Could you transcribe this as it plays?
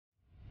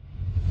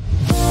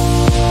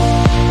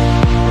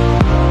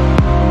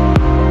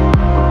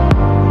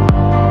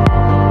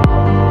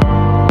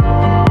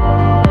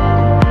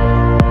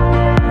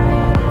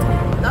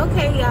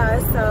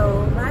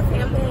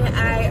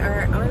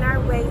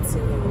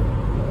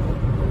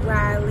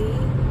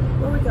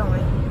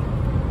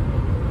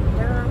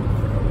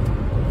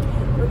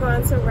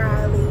down to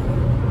Raleigh,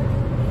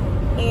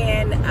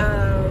 and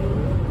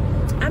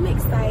I'm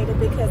excited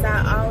because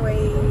I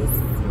always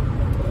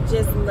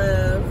just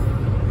love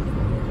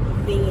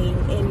being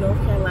in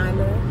North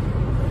Carolina.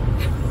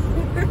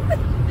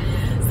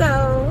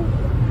 So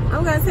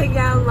I'm gonna take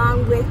y'all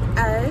along with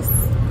us,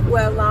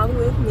 well, along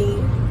with me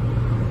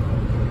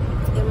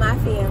and my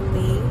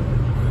family,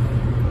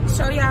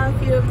 show y'all a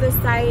few of the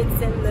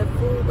sights and the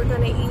food we're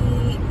gonna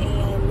eat,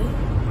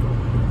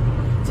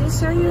 and just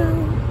show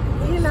you,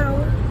 you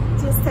know,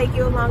 just take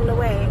you along the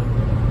way.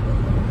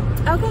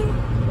 Okay.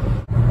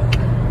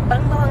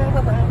 Bang, bang,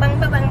 bang, bang, bang,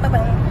 bang, bang,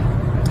 bang.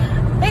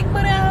 Big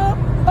boot out,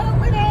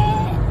 over there.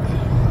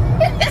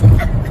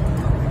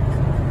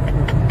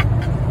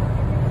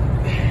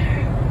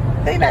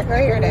 They're not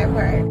gonna hear that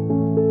part.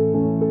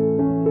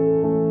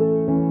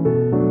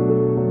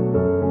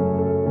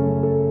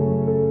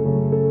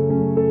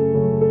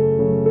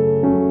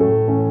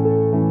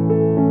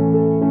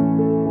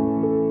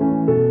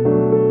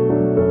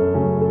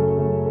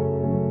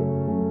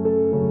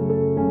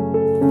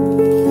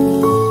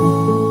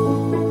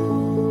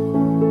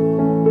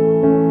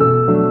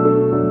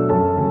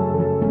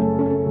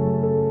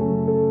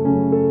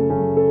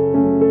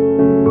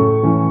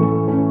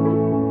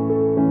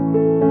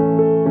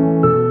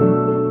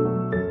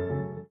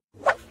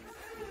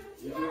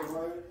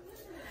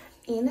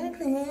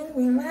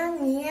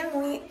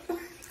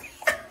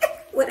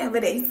 Whatever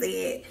they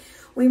said.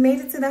 We made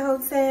it to the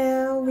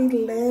hotel. We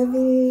love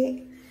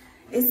it.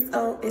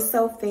 It's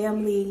so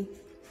family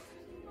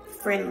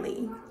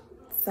friendly.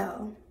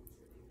 So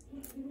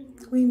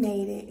we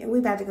made it, and we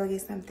about to go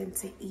get something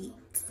to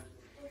eat.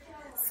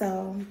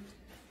 So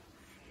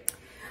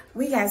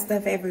we got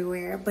stuff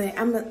everywhere, but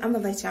I'm gonna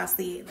let y'all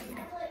see it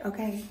later,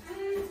 okay?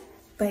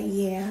 But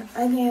yeah,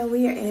 again,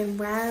 we are in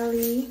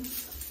Raleigh,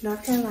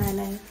 North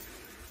Carolina.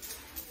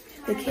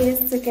 The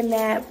kids took a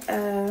nap.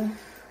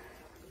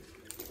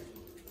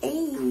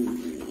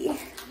 Hey.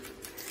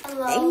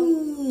 Hello.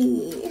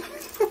 Hey.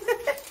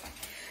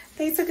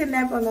 They took a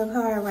nap on the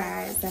car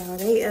ride, so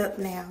they up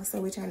now. So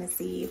we're trying to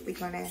see if we're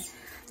gonna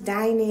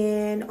dine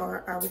in,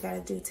 or are we gonna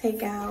do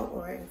takeout,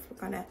 or if we're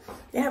gonna.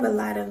 They have a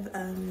lot of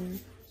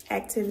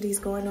activities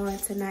going on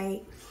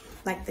tonight,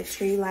 like the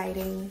tree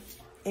lighting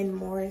in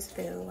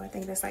Morrisville. I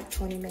think that's like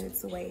 20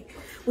 minutes away.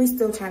 We're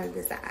still trying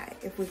to decide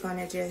if we're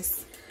gonna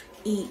just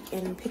eat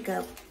and pick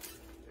up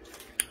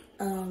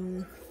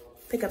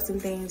some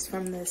things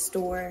from the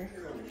store,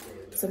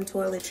 some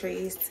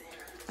toiletries,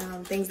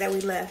 things that we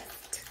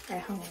left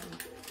at home.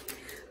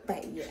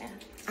 But yeah,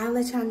 I'll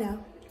let y'all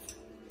know.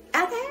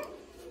 Okay.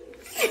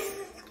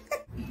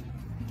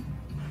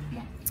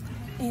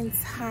 In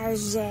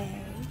Target.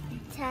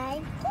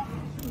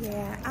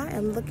 Yeah, I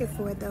am looking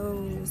for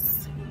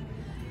those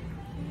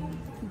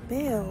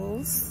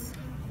bills.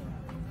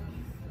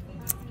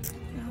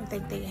 I don't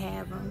think they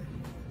have them.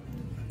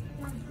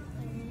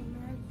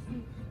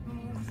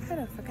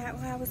 I forgot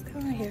what I was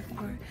coming here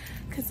for,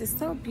 because it's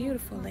so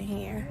beautiful in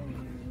here.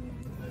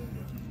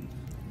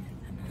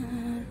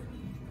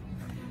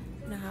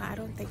 No, I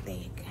don't think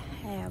they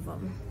have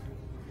them.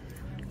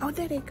 Oh,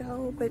 there they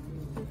go, but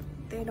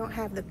they don't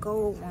have the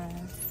gold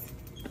ones.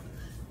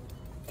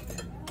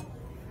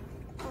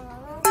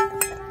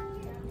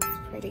 It's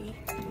pretty.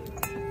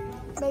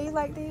 Do you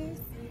like these?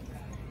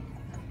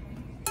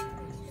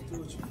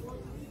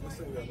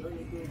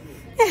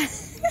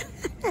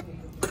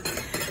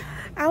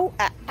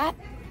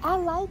 I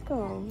like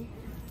them.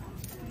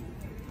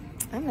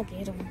 I'm gonna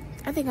get them.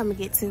 I think I'm gonna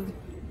get two.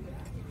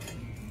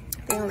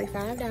 They're only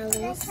 $5.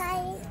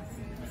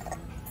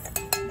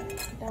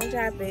 Don't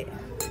drop it.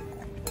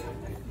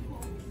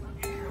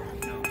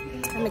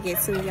 I'm gonna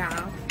get two,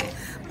 y'all.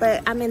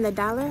 But I'm in the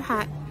dollar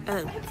hot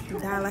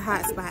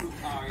spot.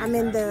 I'm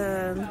in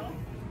the,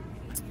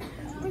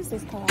 what is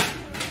this called?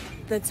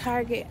 The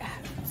Target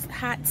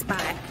hot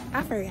spot.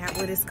 I forgot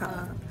what it's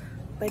called.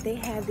 But they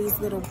have these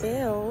little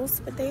bells,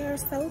 but they are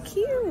so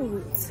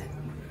cute.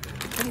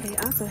 And they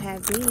also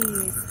have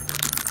these.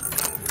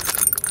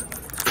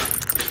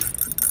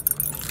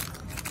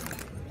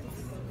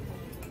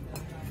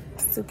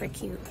 Super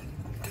cute.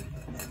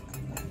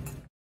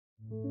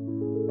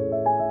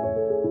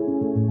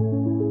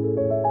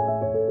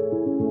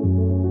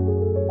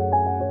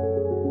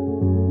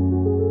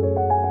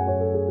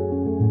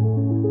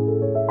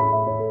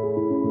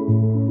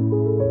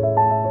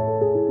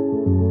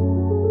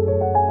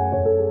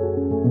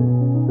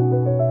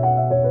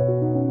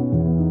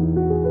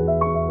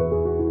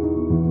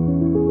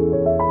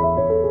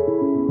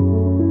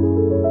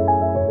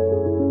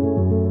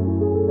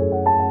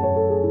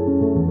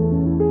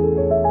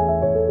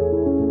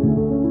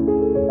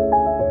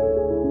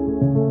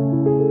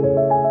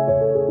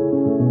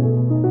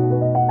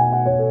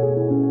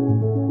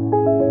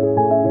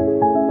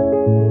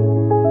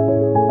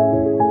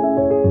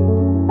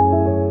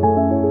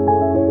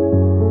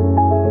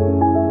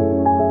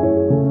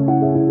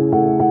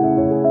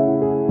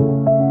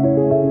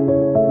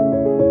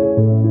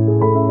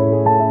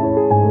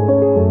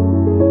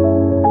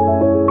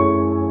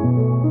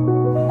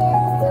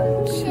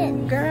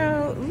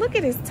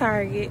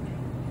 Target.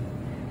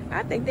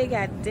 I think they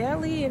got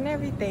deli and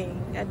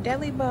everything. A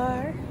deli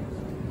bar.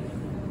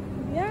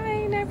 Y'all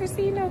ain't never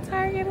seen no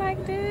Target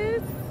like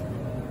this.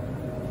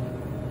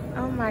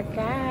 Oh my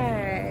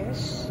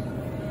gosh.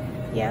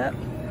 Yep.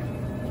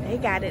 They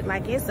got it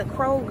like it's a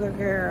Kroger,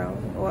 girl,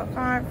 or a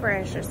Farm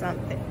Fresh or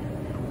something.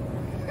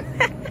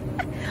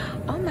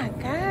 Oh my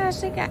gosh,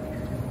 they got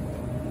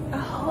a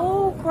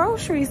whole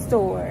grocery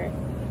store.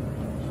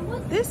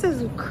 This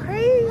is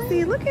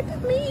crazy. Look at the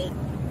meat.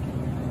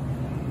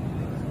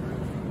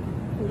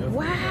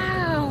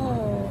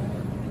 Wow.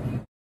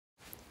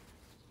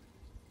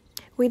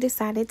 We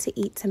decided to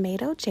eat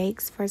Tomato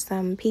Jake's for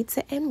some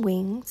pizza and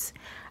wings.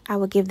 I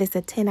will give this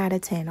a 10 out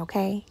of 10,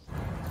 okay?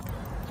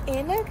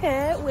 In the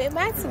cut with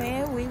my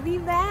twin, we be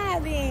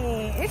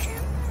vibing.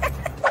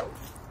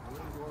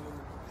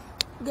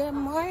 Good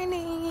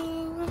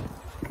morning.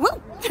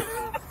 Woo!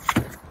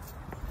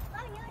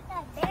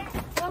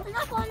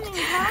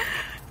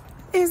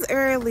 It's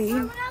early.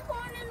 We're not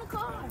going in the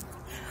car.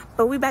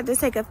 But we about to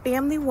take a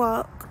family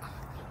walk.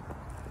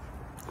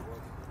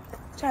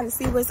 Trying to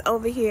see what's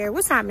over here.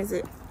 What time is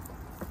it?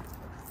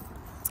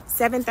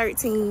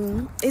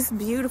 7:13. It's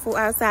beautiful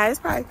outside.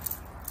 It's probably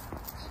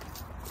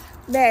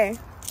there.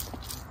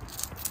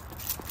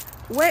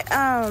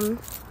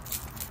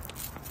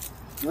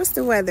 What's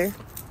the weather?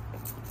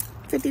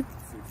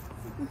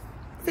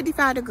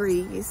 55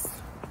 degrees.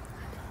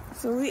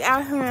 So we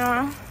out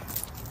here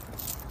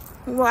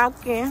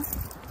walking.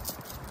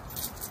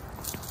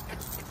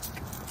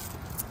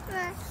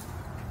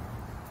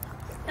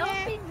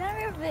 Don't be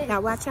nervous. Now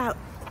watch out.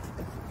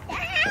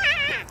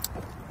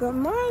 Good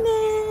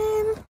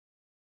morning.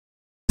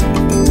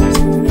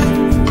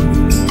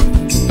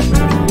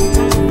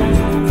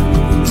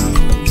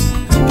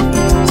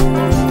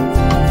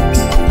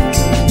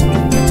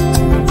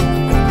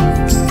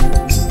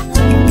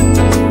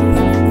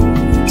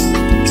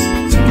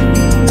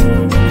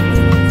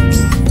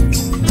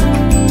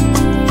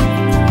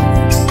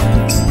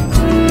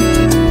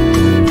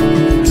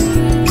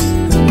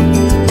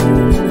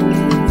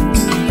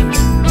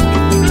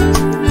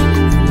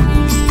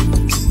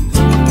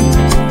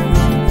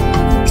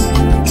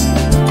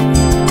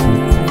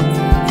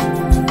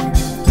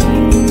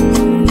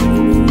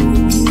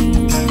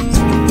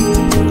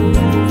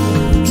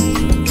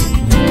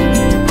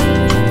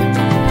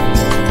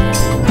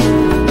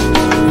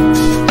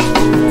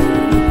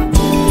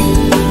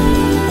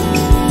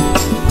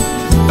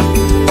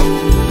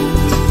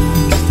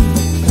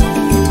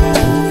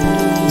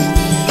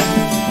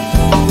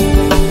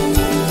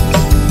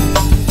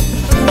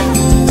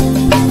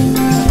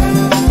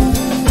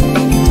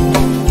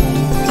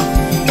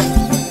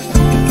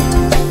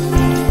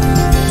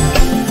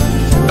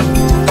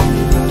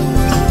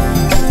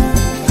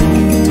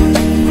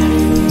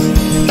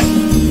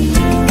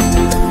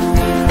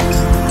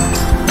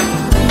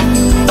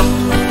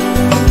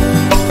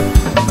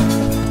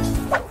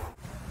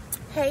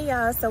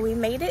 So we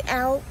made it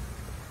out.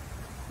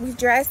 We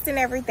dressed and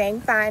everything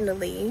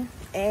finally,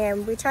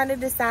 and we're trying to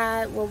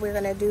decide what we're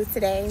gonna do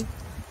today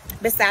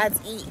besides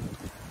eat.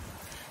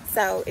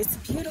 So it's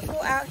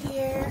beautiful out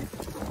here.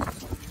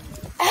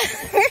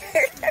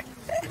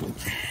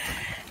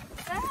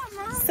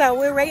 So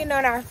we're waiting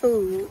on our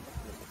food,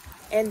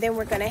 and then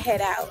we're gonna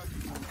head out.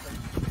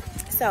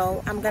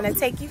 So I'm gonna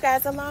take you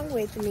guys along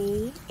with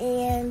me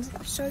and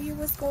show you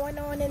what's going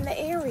on in the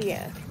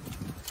area.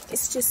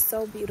 It's just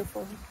so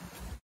beautiful.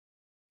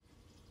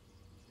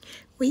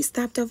 We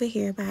stopped over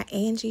here by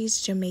Angie's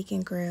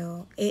Jamaican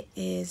Grill. It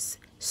is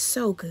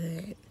so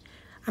good.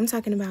 I'm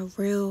talking about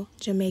real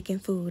Jamaican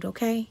food,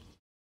 okay?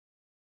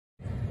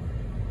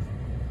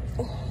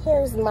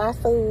 Here's my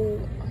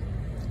food.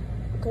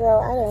 Girl,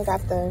 I done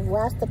got the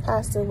rasta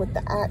pasta with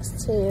the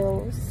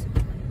oxtails.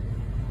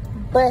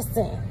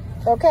 Bussin',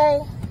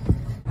 okay?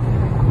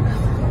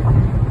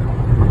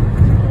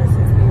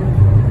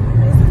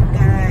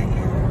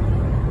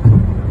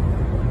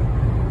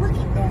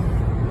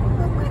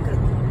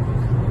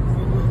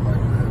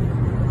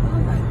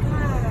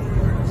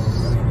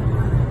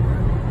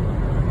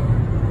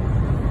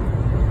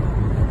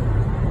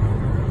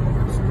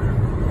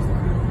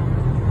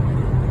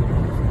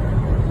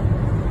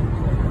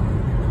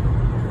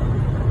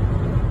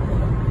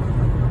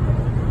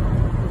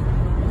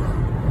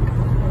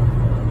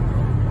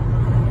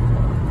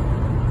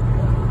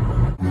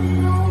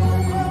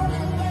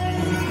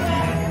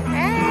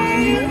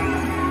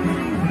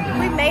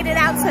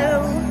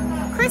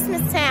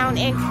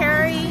 In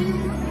Cary,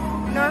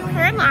 North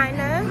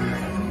Carolina.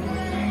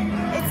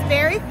 It's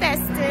very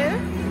festive.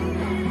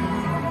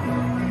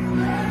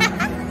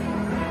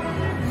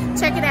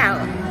 Check it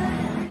out.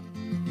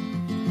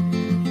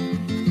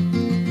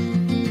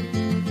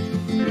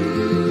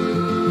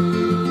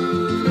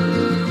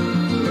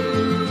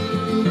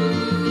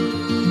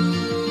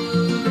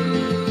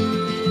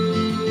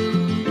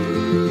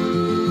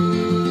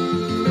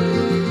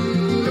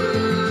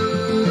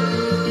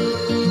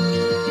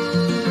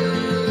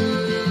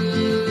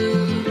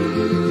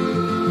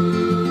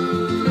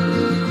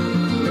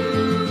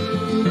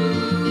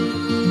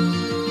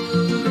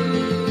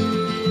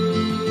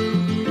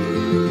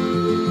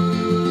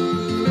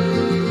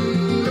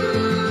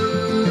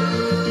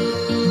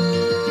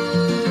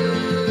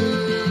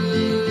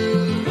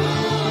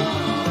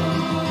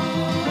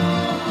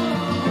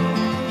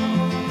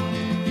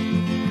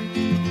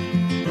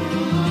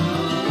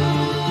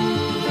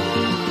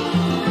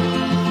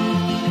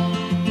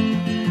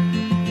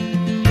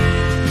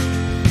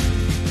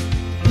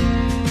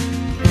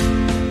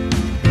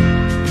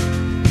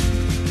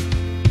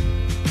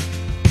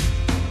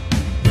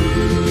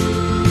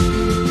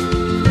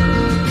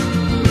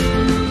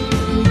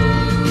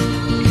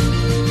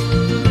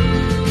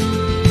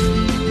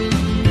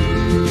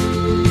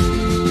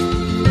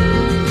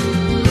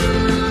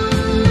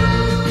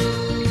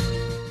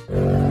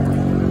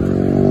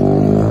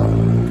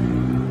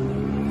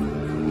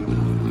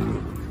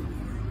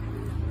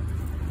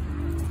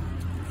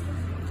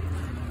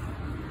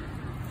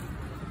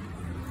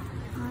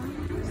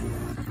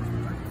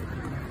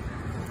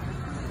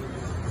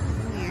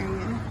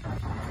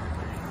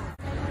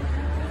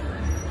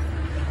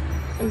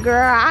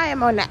 Girl, I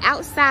am on the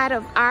outside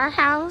of our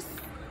house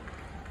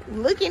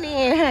looking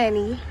in,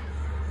 honey.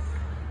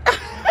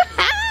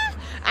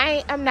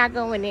 I'm not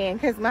going in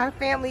because my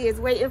family is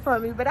waiting for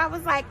me, but I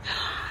was like,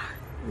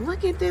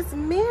 look at this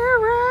mirror.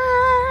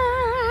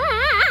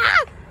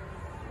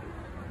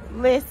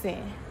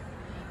 Listen,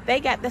 they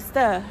got the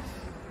stuff.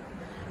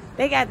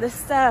 They got the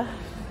stuff.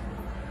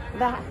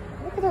 Look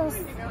at those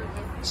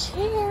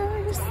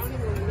chairs.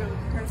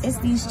 It's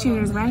these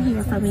chairs right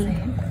here for me.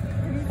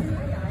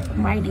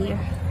 Right here.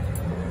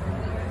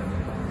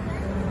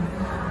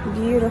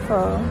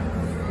 Beautiful.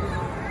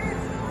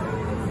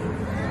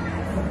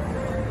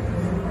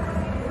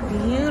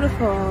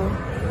 Beautiful.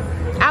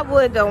 I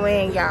would go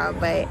in, y'all,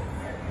 but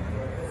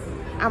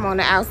I'm on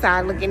the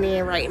outside looking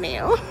in right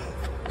now.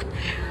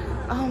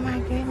 Oh my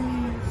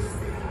goodness.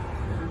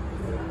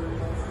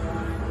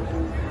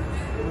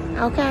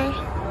 Okay.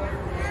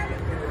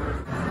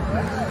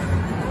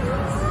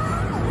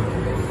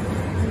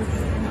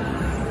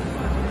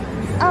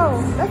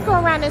 Oh, let's go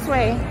around this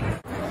way.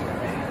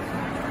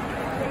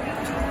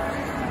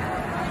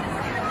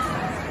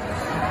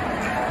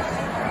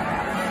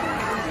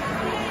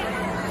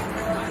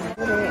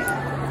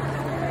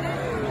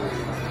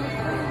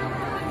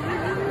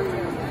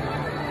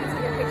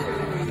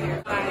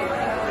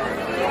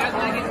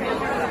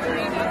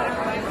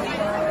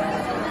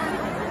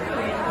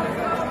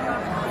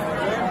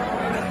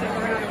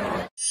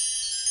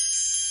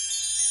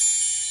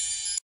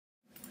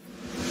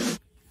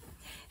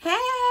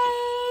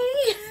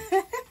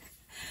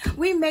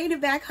 We made it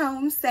back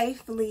home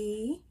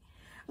safely.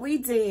 We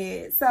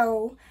did.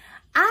 So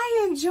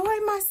I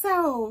enjoyed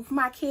myself.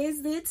 My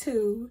kids did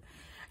too.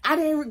 I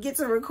didn't get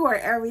to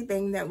record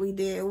everything that we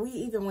did. We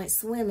even went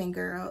swimming,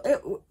 girl.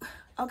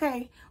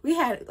 Okay, we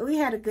had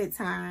a good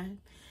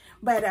time.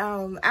 But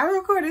I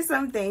recorded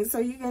some things so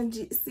you can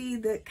see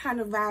the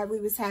kind of vibe we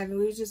was having.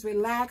 We was just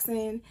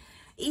relaxing,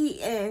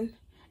 eating,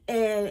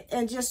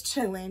 and just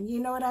chilling. You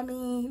know what I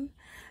mean?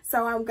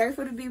 So I'm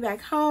grateful to be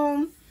back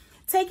home,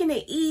 taking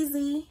it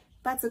easy.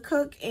 About to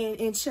cook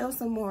and chill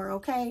some more,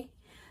 okay?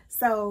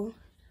 So,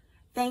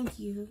 thank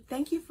you.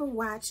 Thank you for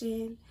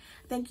watching.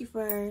 Thank you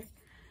for,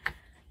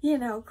 you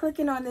know,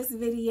 clicking on this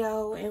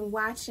video and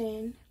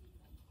watching.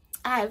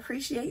 I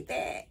appreciate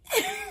that.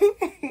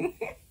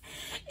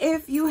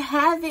 If you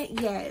haven't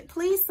yet,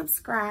 please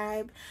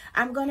subscribe.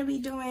 I'm going to be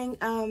doing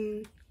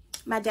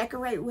my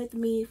decorate with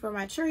me for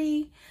my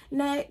tree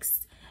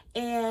next.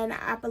 And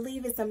I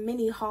believe it's a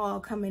mini haul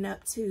coming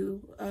up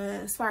too,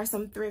 as far as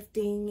some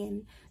thrifting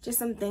and just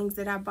some things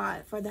that I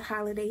bought for the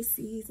holiday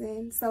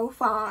season so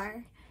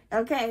far.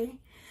 Okay,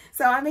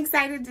 so I'm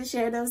excited to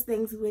share those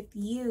things with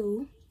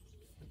you.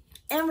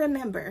 And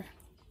remember,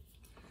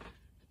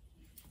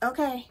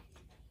 okay,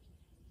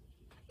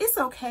 it's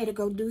okay to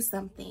go do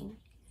something.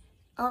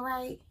 All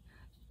right,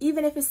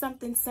 even if it's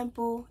something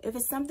simple, if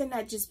it's something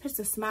that just puts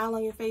a smile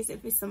on your face,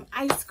 if it's some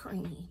ice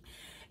cream,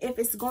 if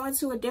it's going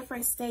to a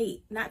different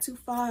state, not too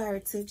far,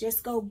 to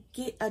just go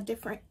get a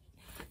different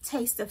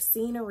taste of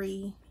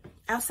scenery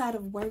outside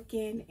of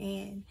working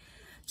and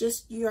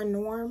just your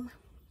norm,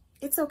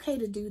 it's okay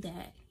to do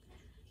that,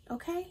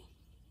 okay?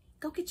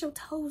 Go get your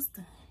toes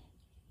done.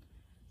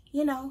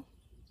 You know,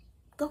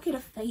 go get a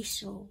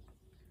facial.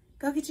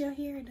 Go get your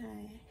hair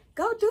done.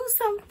 Go do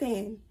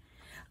something.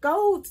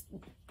 Go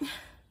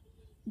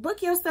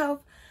book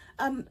yourself,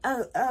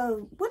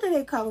 what do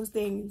they call those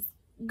things?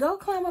 Go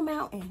climb a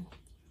mountain.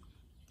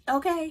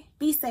 Okay,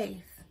 be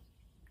safe.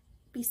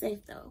 Be safe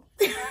though.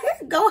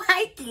 Go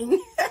hiking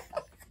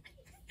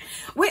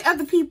with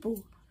other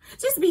people.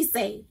 Just be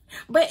safe.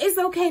 But it's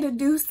okay to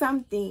do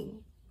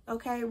something.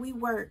 Okay, we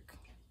work.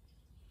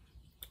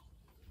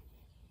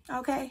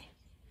 Okay,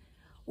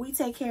 we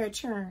take care of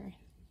children.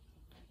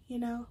 You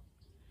know,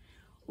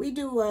 we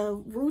do a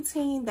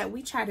routine that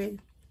we try to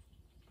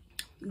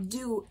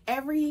do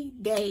every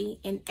day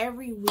and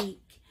every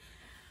week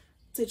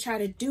to try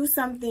to do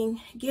something.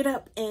 Get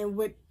up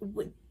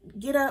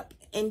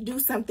and do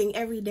something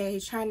every day,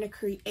 trying to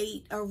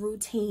create a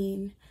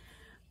routine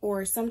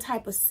or some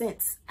type of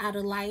sense out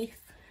of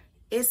life.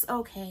 It's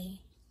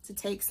okay to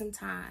take some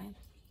time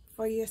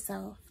for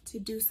yourself to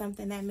do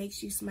something that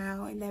makes you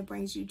smile and that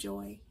brings you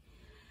joy.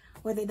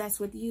 Whether that's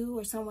with you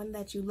or someone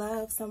that you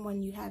love,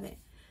 someone you haven't,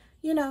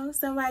 you know,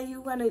 somebody you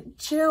want to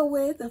chill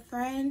with, a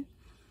friend.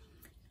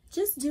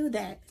 Just do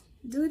that.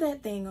 Do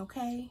that thing,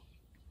 okay?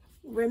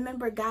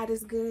 Remember, God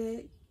is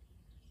good.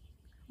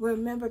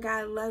 Remember,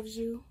 God loves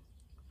you.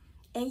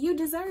 And you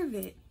deserve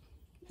it.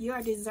 You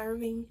are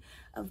deserving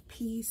of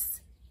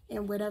peace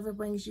and whatever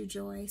brings you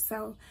joy.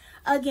 So,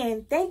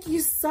 again, thank you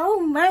so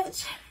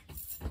much.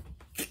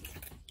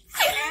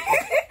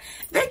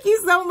 Thank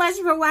you so much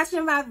for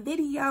watching my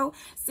video.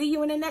 See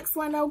you in the next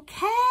one,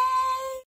 okay?